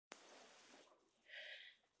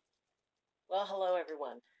Well, hello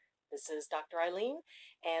everyone. This is Dr. Eileen,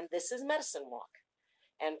 and this is Medicine Walk.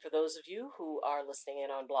 And for those of you who are listening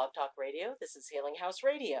in on Blog Talk Radio, this is Healing House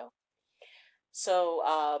Radio. So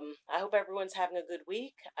I hope everyone's having a good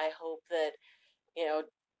week. I hope that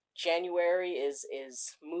January is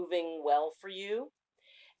moving well for you.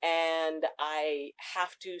 And I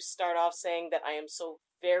have to start off saying that I am so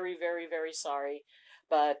very, very, very sorry,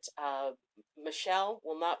 but Michelle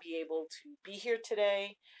will not be able to be here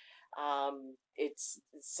today. It's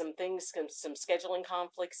some things, some scheduling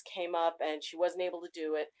conflicts came up, and she wasn't able to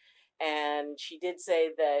do it. And she did say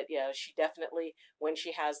that, she definitely, when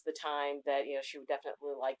she has the time, that, she would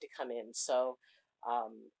definitely like to come in. So,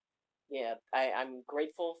 I'm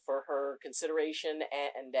grateful for her consideration,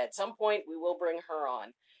 and at some point we will bring her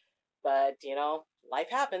on. But, life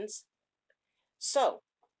happens. So,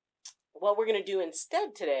 what we're going to do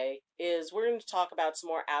instead today is we're going to talk about some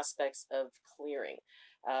more aspects of clearing.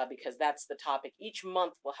 Because that's the topic. Each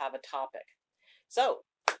month we'll have a topic. So,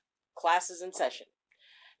 class is in session.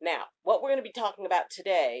 Now, what we're going to be talking about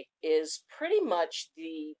today is pretty much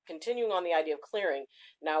the continuing on the idea of clearing.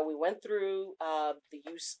 Now, we went through the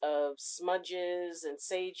use of smudges and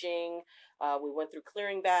saging. We went through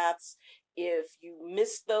clearing baths. If you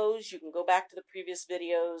missed those, you can go back to the previous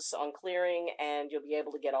videos on clearing and you'll be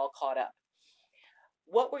able to get all caught up.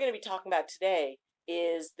 What we're going to be talking about today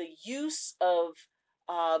is the use of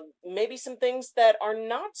maybe some things that are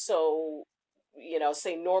not so,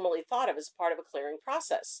 say normally thought of as part of a clearing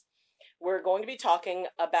process. We're going to be talking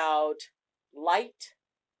about light,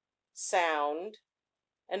 sound,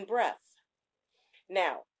 and breath.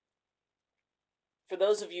 Now, for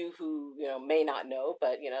those of you who, may not know,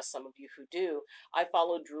 but, some of you who do, I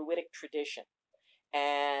follow Druidic tradition.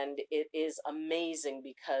 And it is amazing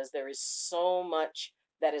because there is so much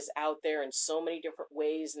that is out there in so many different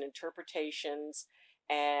ways and interpretations.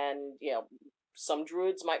 And, some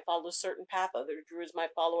druids might follow a certain path, other druids might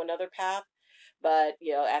follow another path. But,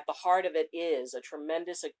 at the heart of it is a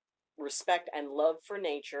tremendous respect and love for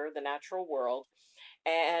nature, the natural world,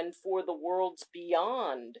 and for the worlds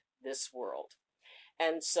beyond this world.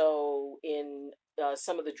 And so in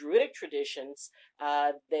some of the Druidic traditions,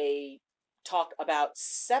 they talk about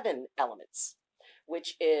 7 elements,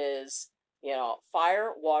 which is,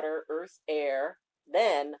 fire, water, earth, air,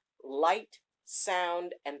 then light,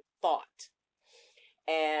 sound, and thought.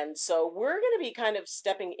 And so we're going to be kind of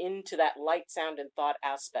stepping into that light, sound, and thought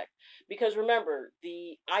aspect. Because remember,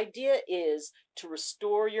 the idea is to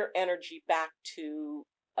restore your energy back to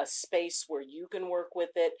a space where you can work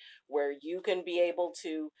with it, where you can be able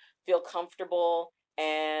to feel comfortable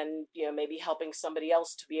and, maybe helping somebody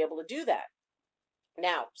else to be able to do that.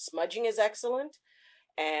 Now, smudging is excellent.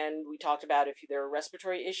 And we talked about if there are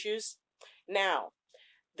respiratory issues. Now,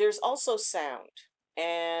 there's also sound.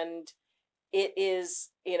 And it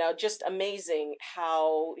is, just amazing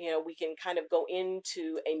how, we can kind of go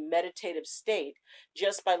into a meditative state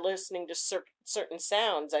just by listening to certain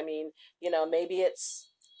sounds. I mean, maybe it's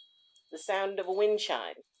the sound of a wind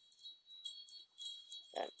chime.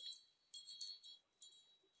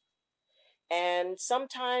 And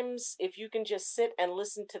sometimes if you can just sit and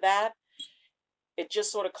listen to that, it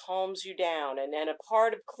just sort of calms you down. And a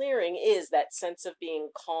part of clearing is that sense of being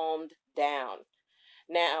calmed down.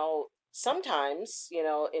 Now, sometimes,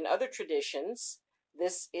 in other traditions,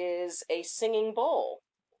 this is a singing bowl.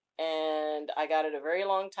 And I got it a very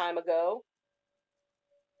long time ago.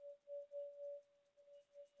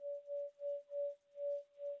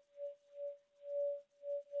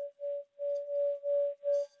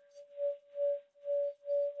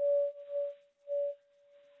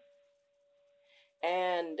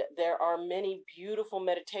 And there are many beautiful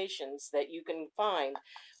meditations that you can find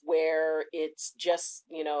where it's just,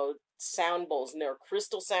 sound bowls. And there are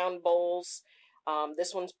crystal sound bowls.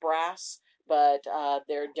 This one's brass, but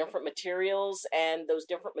there are different materials. And those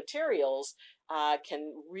different materials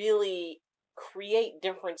can really create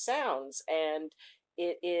different sounds. And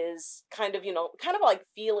it is kind of like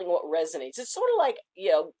feeling what resonates. It's sort of like,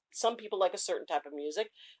 some people like a certain type of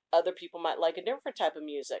music. Other people might like a different type of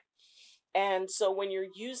music. And so when you're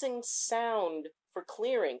using sound for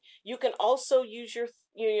clearing, you can also use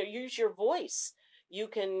your voice. You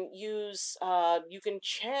can use you can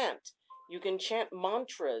chant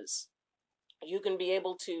mantras. You can be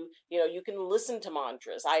able to, you can listen to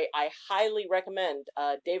mantras. I highly recommend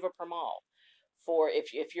Deva Premal for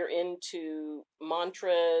if you're into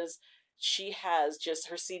mantras. She has just,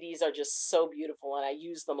 her CDs are just so beautiful and I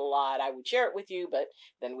use them a lot. I would share it with you, but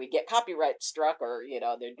then we get copyright struck or,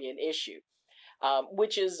 there'd be an issue.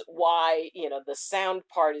 which is why, the sound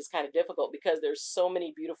part is kind of difficult because there's so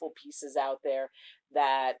many beautiful pieces out there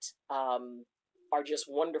that are just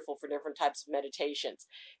wonderful for different types of meditations.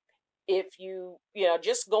 If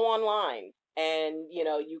just go online and,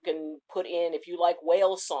 you can put in, if you like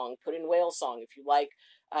whale song, put in whale song. If you like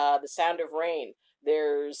the sound of rain,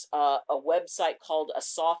 there's a website called A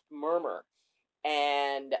Soft Murmur,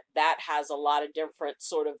 and that has a lot of different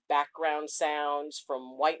sort of background sounds,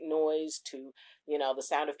 from white noise to, the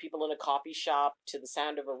sound of people in a coffee shop, to the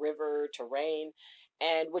sound of a river, to rain.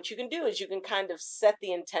 And what you can do is you can kind of set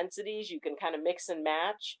the intensities, you can kind of mix and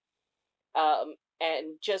match,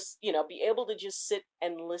 and just, be able to just sit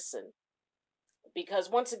and listen. Because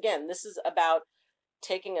once again, this is about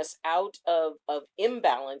taking us out of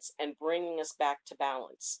imbalance and bringing us back to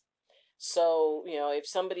balance. So, if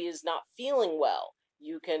somebody is not feeling well,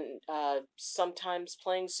 you can, sometimes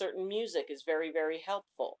playing certain music is very, very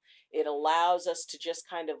helpful. It allows us to just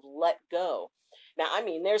kind of let go. Now, I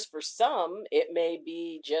mean, there's, for some, it may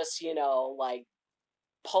be just, like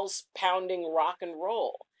pulse pounding rock and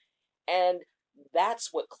roll. And that's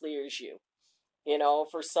what clears you.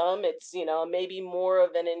 For some, it's, maybe more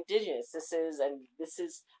of an indigenous.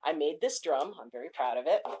 I made this drum. I'm very proud of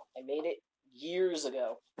it. I made it years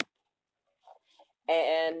ago.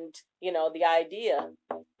 And, the idea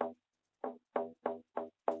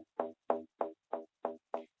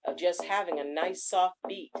of just having a nice soft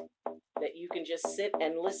beat that you can just sit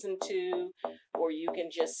and listen to, or you can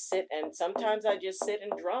just sit, and sometimes I just sit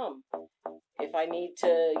and drum if I need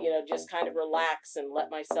to, just kind of relax and let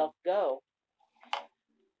myself go.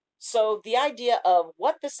 So the idea of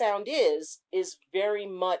what the sound is very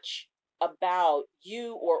much about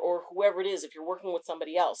you, or whoever it is. If you're working with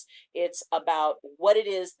somebody else, it's about what it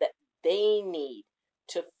is that they need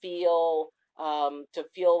to feel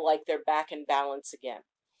like they're back in balance again.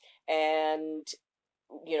 And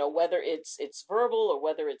whether it's verbal or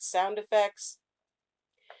whether it's sound effects,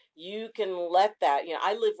 you can let that,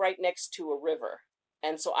 I live right next to a river,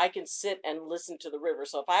 and so I can sit and listen to the river.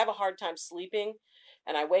 So if I have a hard time sleeping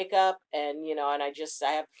and I wake up, and and I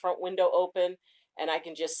have the front window open, and I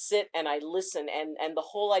can just sit and I listen, and the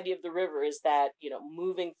whole idea of the river is that,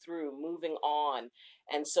 moving through, moving on.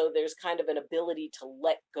 And so there's kind of an ability to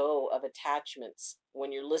let go of attachments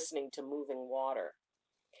when you're listening to moving water.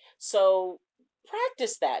 So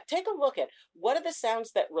practice that. Take a look at, what are the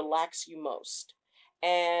sounds that relax you most?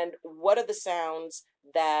 And what are the sounds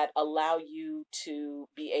that allow you to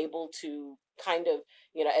be able to kind of,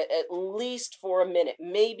 at least for a minute,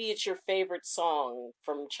 maybe it's your favorite song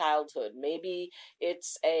from childhood. Maybe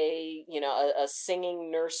it's a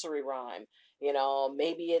singing nursery rhyme.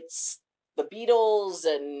 Maybe it's the Beatles,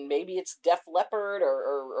 and maybe it's Def Leppard,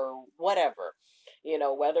 or whatever.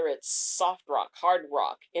 Whether it's soft rock, hard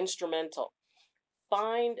rock, instrumental.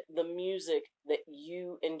 Find the music that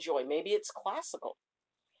you enjoy. Maybe it's classical.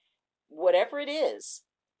 Whatever it is,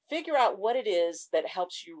 figure out what it is that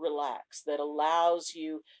helps you relax, that allows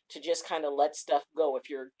you to just kind of let stuff go. If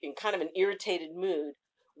you're in kind of an irritated mood,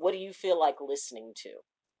 what do you feel like listening to?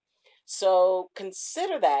 So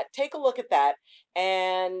consider that, take a look at that,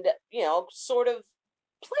 and, sort of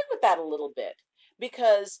play with that a little bit.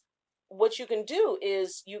 Because what you can do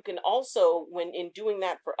is, you can also, when in doing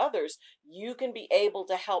that for others, you can be able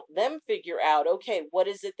to help them figure out, okay, what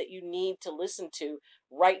is it that you need to listen to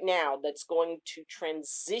right now that's going to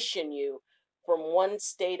transition you from one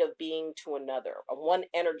state of being to another, one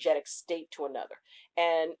energetic state to another.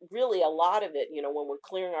 And really, a lot of it, when we're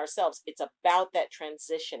clearing ourselves, it's about that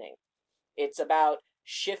transitioning. It's about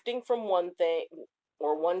shifting from one thing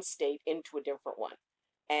or one state into a different one,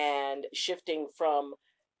 and shifting from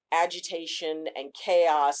agitation and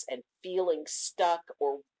chaos and feeling stuck,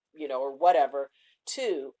 or whatever,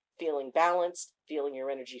 to feeling balanced, feeling your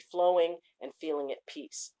energy flowing, and feeling at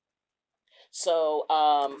peace. So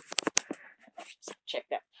check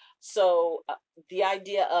that. So the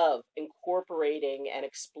idea of incorporating and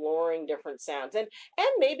exploring different sounds, and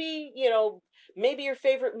maybe, maybe your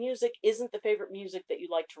favorite music isn't the favorite music that you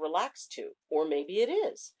like to relax to, or maybe it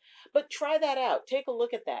is. But try that out. Take a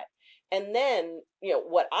look at that. And then,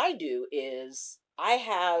 what I do is, I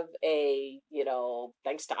have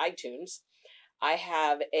thanks to iTunes, I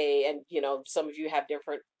have and, some of you have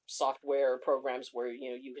different software programs where,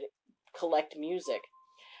 you can collect music.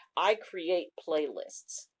 I create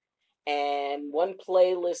playlists. And one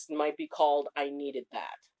playlist might be called I Needed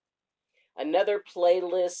That. Another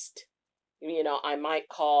playlist, I might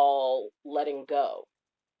call Letting Go.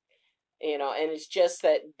 And it's just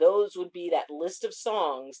that those would be that list of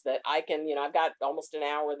songs that I can, I've got almost an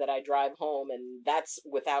hour that I drive home, and that's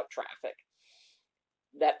without traffic.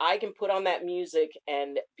 that I can put on that music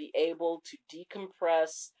and be able to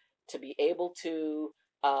decompress, to be able to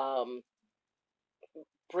um,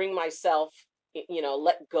 bring myself,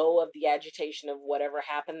 let go of the agitation of whatever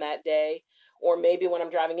happened that day. Or maybe when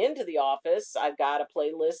I'm driving into the office, I've got a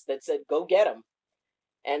playlist that said, go get them.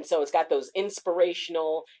 And so it's got those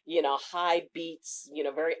inspirational, high beats,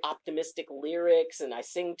 very optimistic lyrics, and I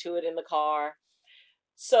sing to it in the car.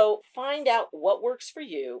 So find out what works for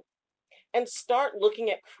you and start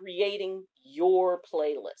looking at creating your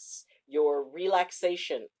playlists, your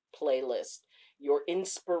relaxation playlist, your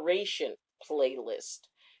inspiration playlist,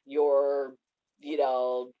 your, you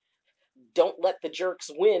know, don't let the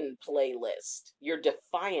jerks win playlist, your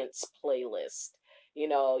defiance playlist,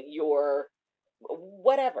 your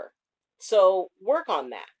whatever. So work on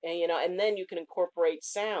that, and then you can incorporate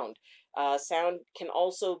sound. Sound can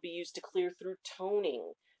also be used to clear through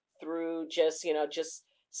toning, through just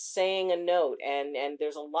saying a note. And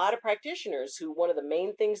there's a lot of practitioners who one of the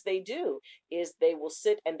main things they do is they will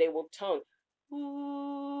sit and they will tone.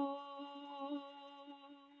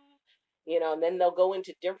 And then they'll go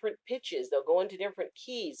into different pitches, they'll go into different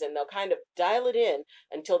keys, and they'll kind of dial it in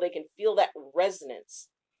until they can feel that resonance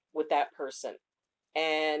with that person.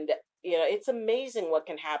 And it's amazing what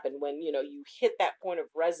can happen when you hit that point of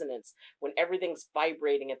resonance, when everything's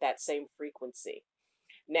vibrating at that same frequency.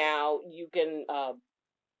 Now you can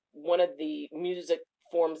one of the music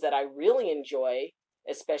forms that I really enjoy,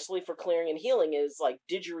 especially for clearing and healing, is like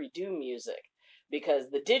didgeridoo music, because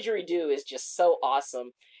the didgeridoo is just so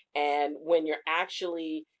awesome. And when you're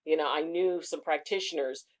actually, I knew some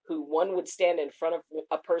practitioners who one would stand in front of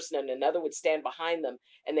a person and another would stand behind them,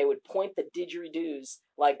 and they would point the didgeridoos,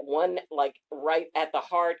 like one like right at the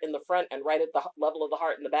heart in the front and right at the level of the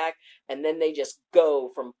heart in the back, and then they just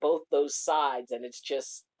go from both those sides, and it's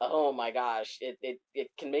just, oh my gosh, it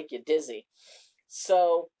can make you dizzy.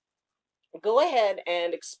 So go ahead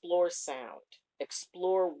and explore sound.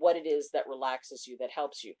 Explore what it is that relaxes you, that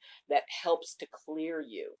helps you, that helps to clear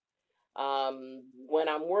you. When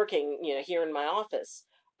I'm working, here in my office,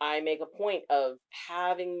 I make a point of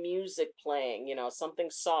having music playing, something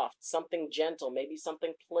soft, something gentle, maybe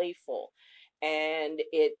something playful. And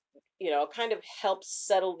it, kind of helps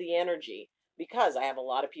settle the energy because I have a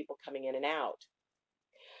lot of people coming in and out.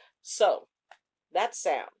 So that's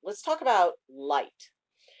sound. Let's talk about light.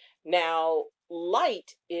 Now,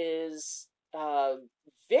 light is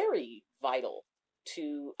very vital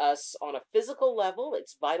to us on a physical level,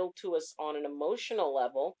 it's vital to us on an emotional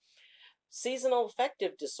level. Seasonal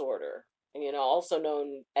affective disorder, also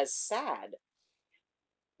known as SAD,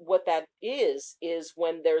 what that is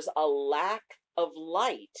when there's a lack of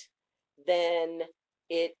light, then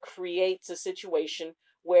it creates a situation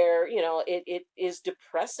where, it is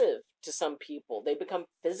depressive to some people. They become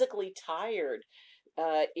physically tired.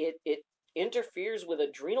 It interferes with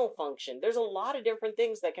adrenal function. There's a lot of different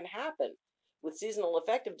things that can happen with seasonal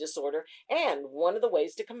affective disorder, and one of the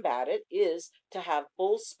ways to combat it is to have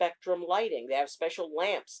full spectrum lighting. They have special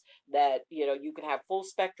lamps that you can have full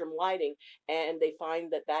spectrum lighting, and they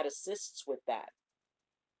find that that assists with that.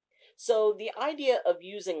 So the idea of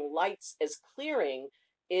using lights as clearing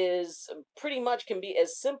is pretty much can be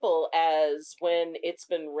as simple as when it's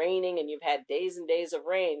been raining and you've had days and days of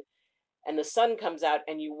rain, and the sun comes out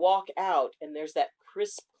and you walk out and there's that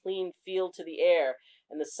crisp clean feel to the air,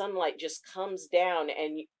 and the sunlight just comes down,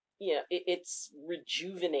 and it's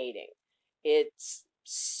rejuvenating, it's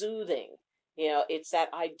soothing. It's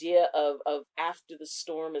that idea of after the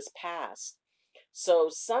storm is past. So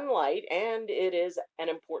sunlight, and it is an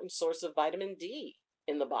important source of vitamin D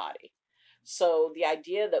in the body. So the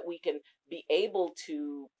idea that we can be able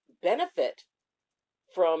to benefit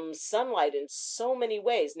from sunlight in so many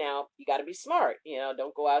ways. Now, you got to be smart,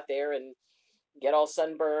 don't go out there and get all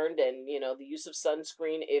sunburned, and the use of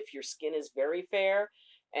sunscreen if your skin is very fair,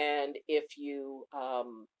 and if you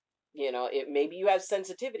it maybe you have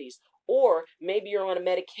sensitivities, or maybe you're on a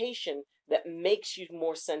medication that makes you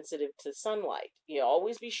more sensitive to sunlight.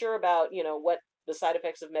 Always be sure about what the side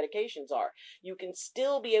effects of medications are. You can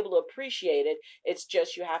still be able to appreciate it, it's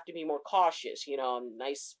just you have to be more cautious, a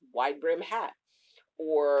nice wide brim hat,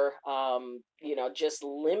 or just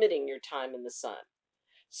limiting your time in the sun.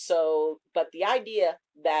 So, but the idea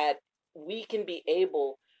that we can be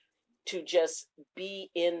able to just be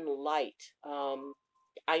in light.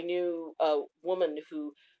 I knew a woman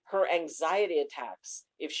who, her anxiety attacks,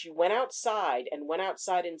 if she went outside and went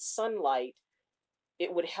outside in sunlight,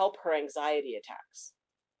 it would help her anxiety attacks.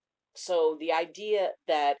 So the idea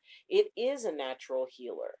that it is a natural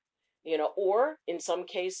healer, or in some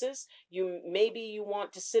cases, you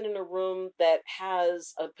want to sit in a room that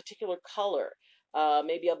has a particular color.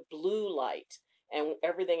 maybe a blue light, and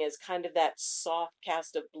everything is kind of that soft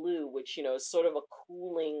cast of blue, which, is sort of a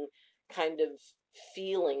cooling kind of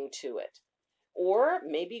feeling to it. Or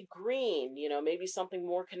maybe green, maybe something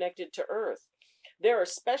more connected to earth. There are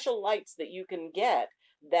special lights that you can get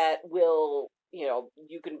that will,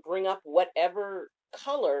 you can bring up whatever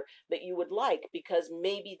color that you would like, because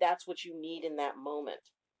maybe that's what you need in that moment.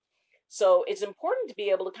 So it's important to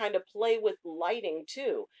be able to kind of play with lighting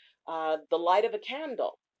too. The light of a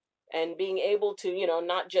candle, and being able to,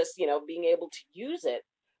 not just, being able to use it,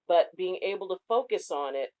 but being able to focus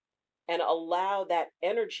on it and allow that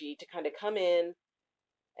energy to kind of come in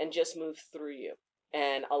and just move through you,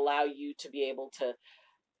 and allow you to be able to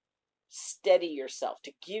steady yourself,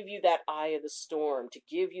 to give you that eye of the storm, to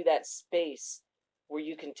give you that space where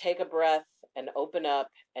you can take a breath and open up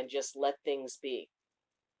and just let things be.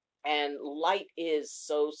 And light is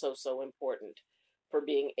so, so, so important for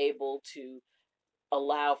being able to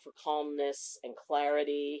allow for calmness and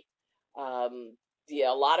clarity.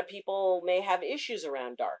 Yeah, a lot of people may have issues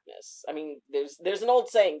around darkness. I mean, there's an old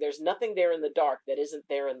saying, there's nothing there in the dark that isn't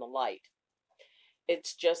there in the light.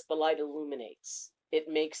 It's just the light illuminates. It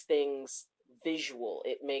makes things visual.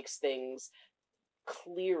 It makes things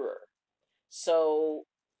clearer. So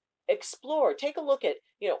explore, take a look at,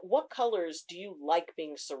 what colors do you like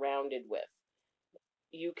being surrounded with?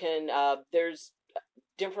 You can, there's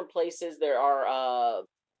different places. There are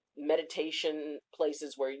meditation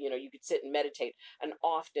places where, you could sit and meditate, and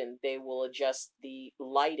often they will adjust the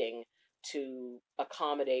lighting to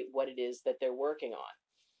accommodate what it is that they're working on.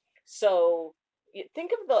 So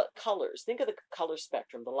think of the colors, think of the color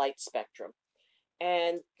spectrum, the light spectrum,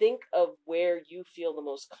 and think of where you feel the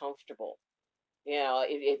most comfortable.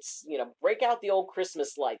 It's, break out the old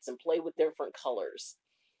Christmas lights and play with different colors.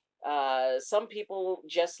 Some people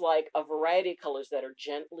just like a variety of colors that are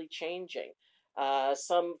gently changing.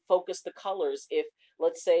 Some focus the colors. If,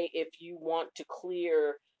 let's say, if you want to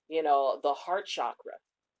clear, the heart chakra,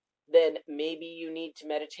 then maybe you need to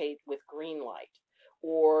meditate with green light.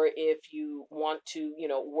 Or if you want to,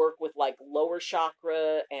 work with like lower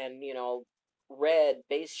chakra and, red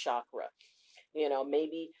base chakra,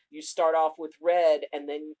 maybe you start off with red and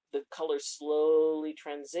then the colors slowly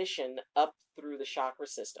transition up through the chakra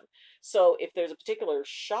system. So if there's a particular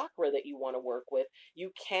chakra that you want to work with,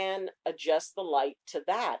 you can adjust the light to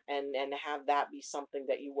that, and have that be something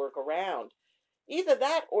that you work around. Either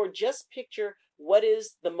that, or just picture what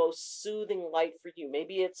is the most soothing light for you.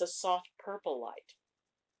 Maybe it's a soft purple light.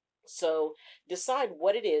 So decide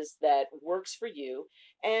what it is that works for you,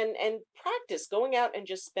 and practice going out and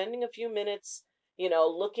just spending a few minutes,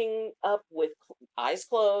 looking up with eyes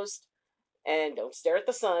closed, and don't stare at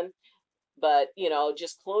the sun, but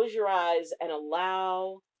just close your eyes and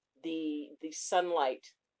allow the sunlight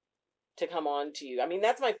to come on to you. I mean,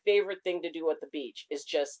 that's my favorite thing to do at the beach, is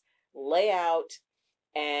just lay out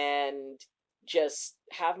and just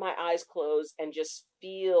have my eyes closed and just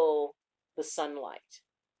feel the sunlight.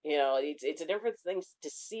 It's a different thing to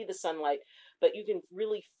see the sunlight, but you can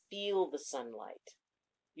really feel the sunlight.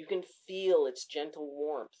 You can feel its gentle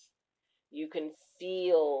warmth. You can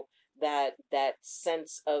feel that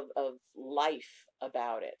sense of life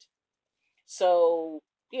about it. So,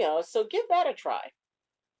 so give that a try.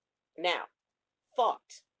 Now, thought,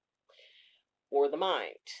 or the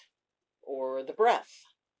mind, or the breath.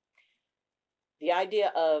 The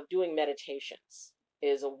idea of doing meditations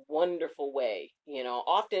is a wonderful way.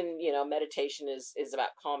 Often, meditation is about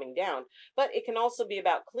calming down, but it can also be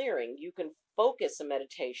about clearing. You can focus a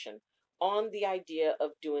meditation on the idea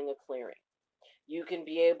of doing a clearing. You can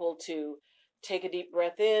be able to take a deep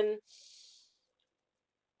breath in,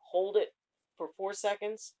 hold it for 4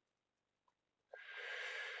 seconds,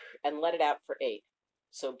 and let it out for 8.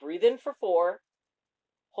 So breathe in for 4,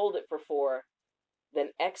 hold it for 4, then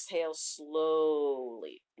exhale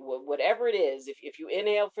slowly. Whatever it is, if you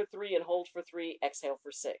inhale for 3 and hold for 3, exhale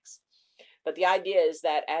for 6. But the idea is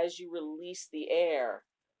that as you release the air,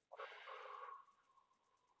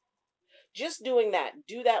 just doing that,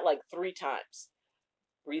 do that like 3 times.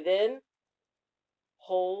 Breathe in,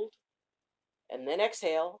 hold, and then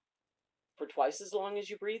exhale for twice as long as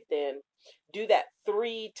you breathed in. Do that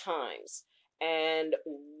 3 times. And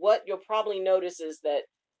what you'll probably notice is that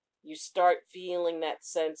you start feeling that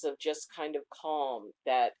sense of just kind of calm,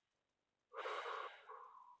 that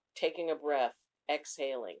taking a breath,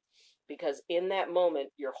 exhaling, because in that moment,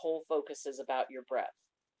 your whole focus is about your breath.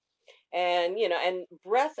 And, and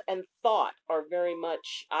breath and thought are very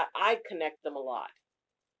much, I connect them a lot,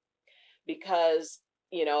 because,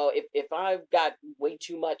 if I've got way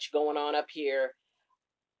too much going on up here,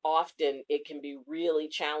 often it can be really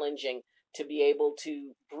challenging to be able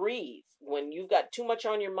to breathe. When you've got too much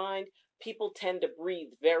on your mind, people tend to breathe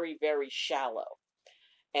very, very shallow.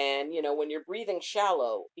 And, when you're breathing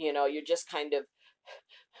shallow, you're just kind of,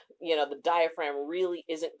 the diaphragm really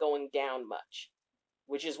isn't going down much,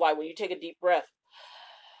 which is why when you take a deep breath,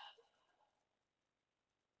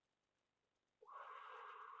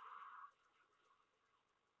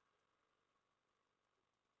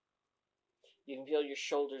 you can feel your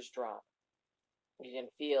shoulders drop. You can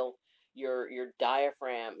feel your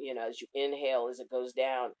diaphragm, as you inhale, as it goes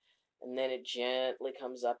down, and then it gently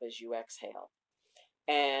comes up as you exhale.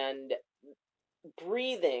 And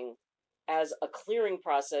breathing as a clearing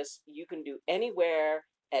process, you can do anywhere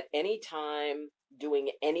at any time, doing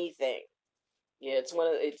anything. Yeah,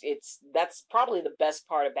 it's that's probably the best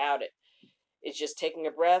part about it. It's just taking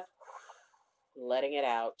a breath, letting it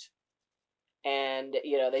out. And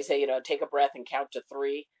they say, take a breath and count to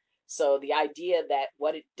 3. So the idea that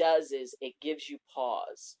what it does is it gives you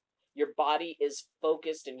pause. Your body is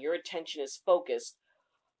focused and your attention is focused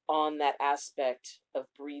on that aspect of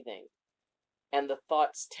breathing, and the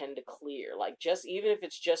thoughts tend to clear. Like, just even if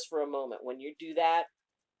it's just for a moment, when you do that,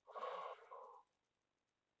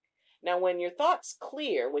 now when your thoughts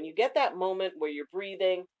clear, when you get that moment where you're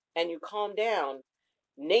breathing and you calm down,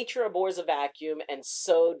 nature abhors a vacuum, and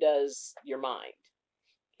so does your mind.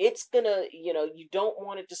 It's gonna, you don't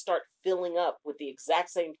want it to start filling up with the exact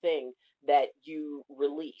same thing that you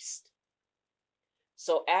released.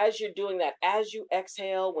 So as you're doing that, as you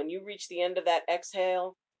exhale, when you reach the end of that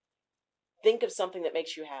exhale, think of something that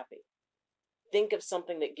makes you happy. Think of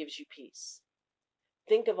something that gives you peace.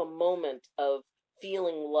 Think of a moment of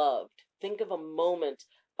feeling loved. Think of a moment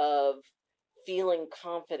of feeling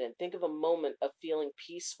confident. Think of a moment of feeling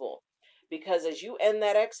peaceful. Because as you end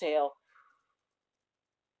that exhale,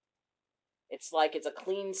 it's like it's a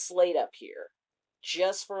clean slate up here,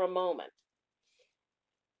 just for a moment.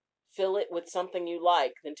 Fill it with something you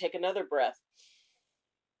like, then take another breath.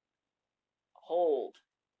 Hold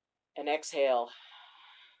and exhale.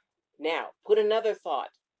 Now, put another thought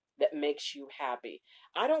that makes you happy.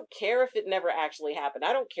 I don't care if it never actually happened.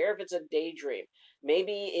 I don't care if it's a daydream.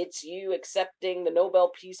 Maybe it's you accepting the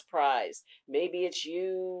Nobel Peace Prize. Maybe it's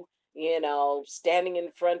you, standing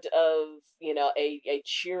in front of, a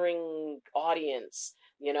cheering audience.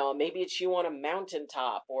 Maybe it's you on a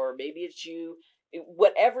mountaintop, or maybe it's you,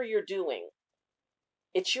 whatever you're doing.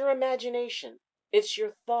 It's your imagination. It's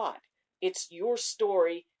your thought. It's your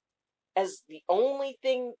story, as the only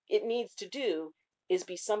thing it needs to do is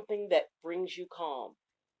be something that brings you calm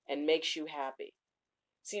and makes you happy.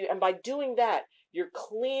 See, and by doing that, you're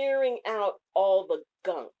clearing out all the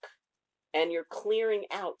gunk, and you're clearing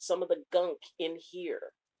out some of the gunk in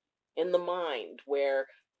here, in the mind, where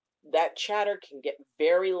that chatter can get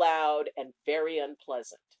very loud and very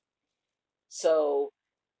unpleasant. So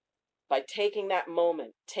by taking that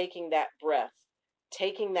moment, taking that breath,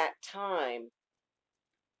 taking that time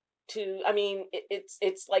to,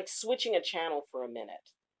 it's like switching a channel for a minute.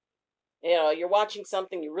 You're watching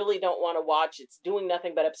something you really don't want to watch. It's doing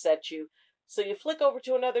nothing but upset you. So you flick over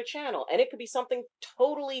to another channel, and it could be something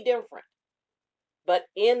totally different. But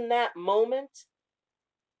in that moment,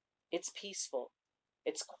 it's peaceful.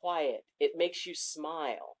 It's quiet. It makes you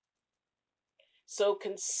smile. So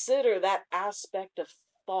consider that aspect of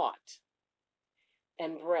thought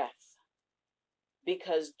and breath.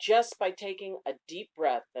 Because just by taking a deep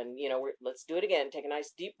breath, and let's do it again. Take a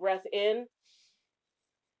nice deep breath in.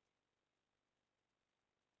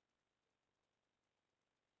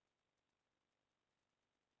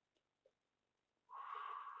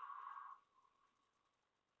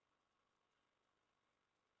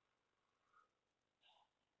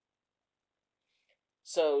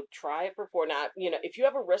 So try it for 4. Now, if you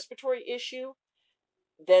have a respiratory issue,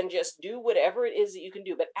 then just do whatever it is that you can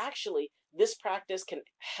do. But actually, this practice can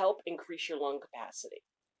help increase your lung capacity.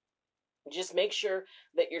 Just make sure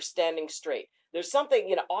that you're standing straight. There's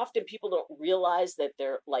something, often people don't realize that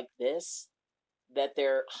they're like this, that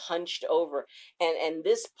they're hunched over. And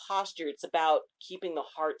this posture, it's about keeping the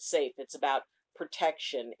heart safe. It's about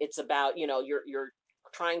protection. It's about, you're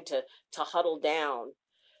trying to huddle down.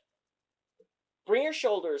 Bring your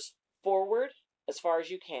shoulders forward as far as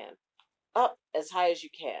you can, up as high as you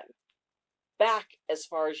can, back as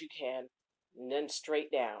far as you can, and then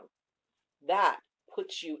straight down. That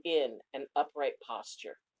puts you in an upright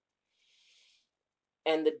posture.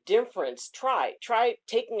 And the difference, try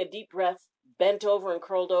taking a deep breath, bent over and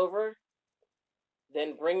curled over,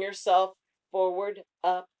 then bring yourself forward,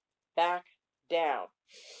 up, back, down,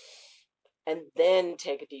 and then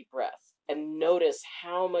take a deep breath and notice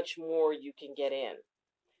how much more you can get in.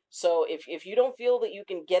 So if you don't feel that you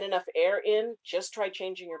can get enough air in, just try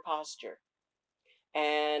changing your posture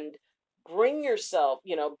and bring yourself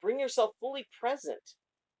fully present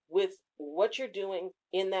with what you're doing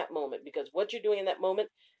in that moment, because what you're doing in that moment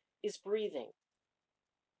is breathing.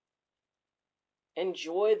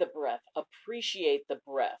 Enjoy the breath, appreciate the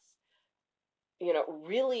breath,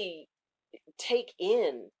 really take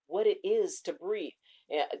in what it is to breathe.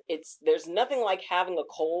 Yeah, there's nothing like having a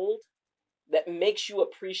cold that makes you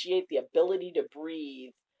appreciate the ability to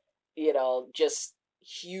breathe, just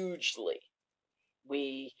hugely.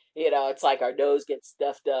 It's like our nose gets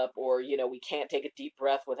stuffed up, or, we can't take a deep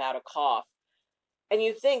breath without a cough. And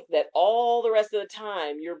you think that all the rest of the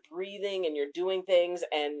time you're breathing and you're doing things,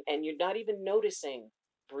 and you're not even noticing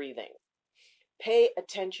breathing. Pay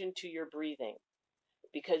attention to your breathing,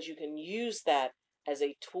 because you can use that as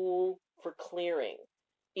a tool for clearing.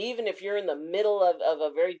 Even if you're in the middle of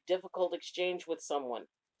a very difficult exchange with someone,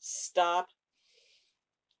 stop,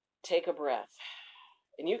 take a breath.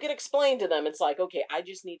 And you can explain to them, it's like, okay, I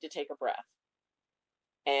just need to take a breath.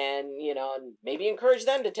 And, and maybe encourage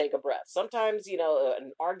them to take a breath. Sometimes,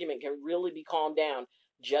 an argument can really be calmed down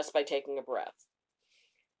just by taking a breath.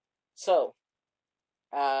 So,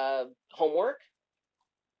 homework,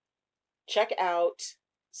 check out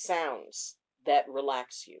sounds that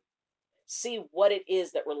relax you. See what it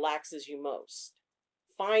is that relaxes you most.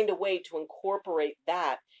 Find a way to incorporate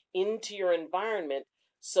that into your environment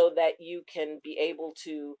so that you can be able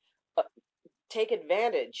to take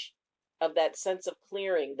advantage of that sense of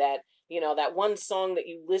clearing, that one song that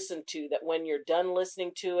you listen to, that when you're done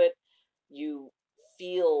listening to it, you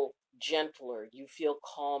feel gentler, you feel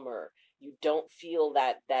calmer, you don't feel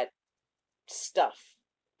that stuff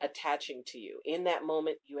attaching to you. In that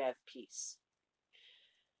moment, you have peace.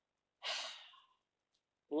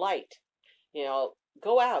 Light,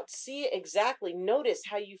 go out, see exactly, notice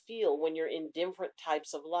how you feel when you're in different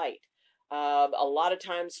types of light. A lot of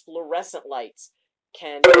times fluorescent lights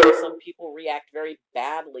some people react very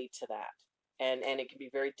badly to that, and it can be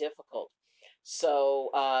very difficult.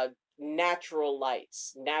 So natural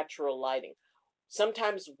lights, natural lighting.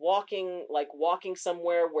 Sometimes walking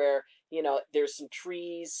somewhere where, there's some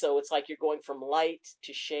trees, so it's like you're going from light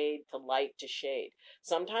to shade to light to shade.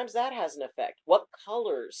 Sometimes that has an effect. What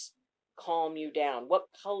colors calm you down? What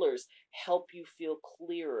colors help you feel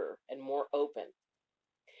clearer and more open?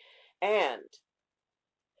 And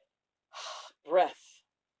breath,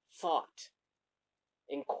 thought,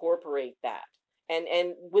 incorporate that.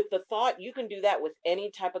 And with the thought, you can do that with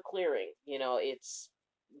any type of clearing. It's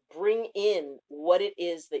bring in what it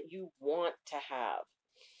is that you want to have.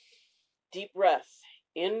 Deep breath,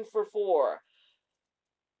 in for 4,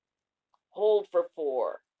 hold for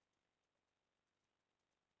 4,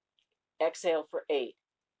 exhale for 8.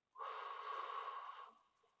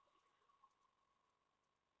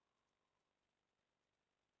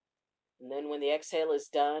 And then when the exhale is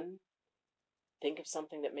done, think of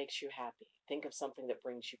something that makes you happy. Think of something that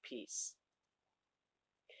brings you peace.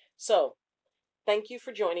 So, thank you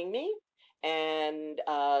for joining me, and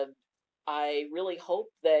I really hope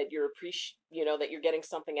that that you're getting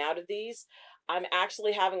something out of these. I'm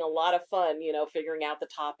actually having a lot of fun, figuring out the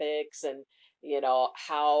topics, and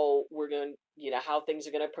how we're going, how things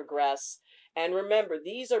are going to progress. And remember,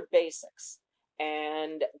 these are basics,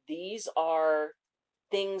 and these are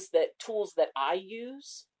tools that I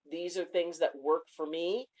use. These are things that work for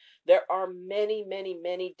me. There are many, many,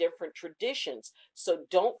 many different traditions. So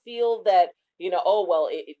don't feel that, oh, well,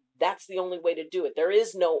 that's the only way to do it. There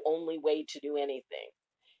is no only way to do anything.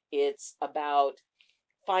 It's about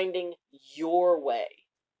finding your way.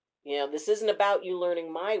 This isn't about you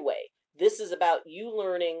learning my way. This is about you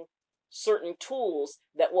learning certain tools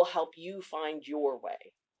that will help you find your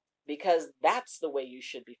way, because that's the way you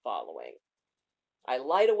should be following. I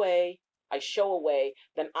light a way, I show a way,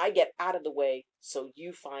 then I get out of the way so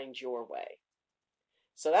you find your way.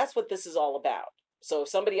 So that's what this is all about. So if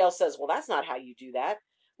somebody else says, well, that's not how you do that,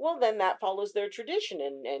 well, then that follows their tradition,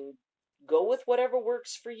 and go with whatever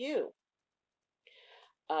works for you.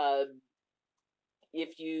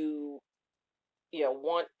 If you,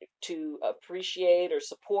 want to appreciate or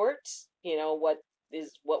support,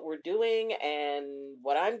 what we're doing and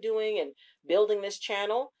what I'm doing and building this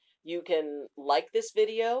channel, you can like this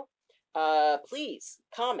video. Please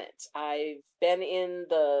comment. I've been in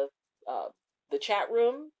the chat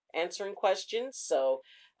room answering questions. So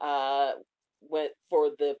for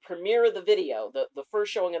the premiere of the video, the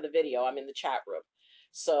first showing of the video, I'm in the chat room.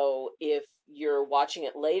 So if you're watching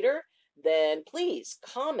it later, then please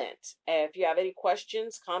comment. If you have any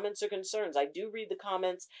questions, comments, or concerns, I do read the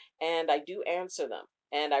comments and I do answer them.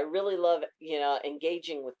 and I really love,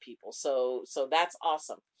 engaging with people. So that's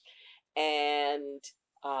awesome. And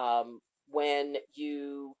when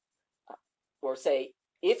you, or say,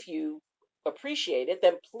 if you appreciate it,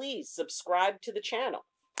 then please subscribe to the channel.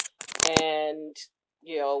 And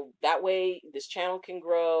that way this channel can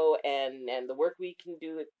grow, and the work we can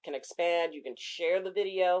do, it can expand. You can share the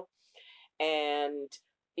video. And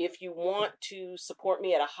if you want to support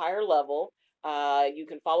me at a higher level, you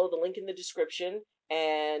can follow the link in the description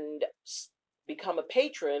and become a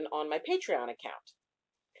patron on my Patreon account.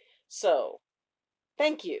 So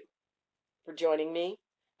thank you for joining me.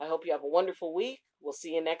 I hope you have a wonderful week. We'll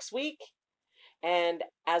see you next week. And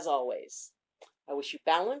as always, I wish you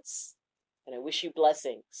balance, and I wish you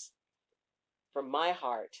blessings from my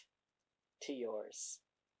heart to yours.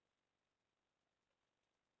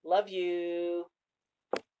 Love you.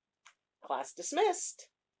 Class dismissed.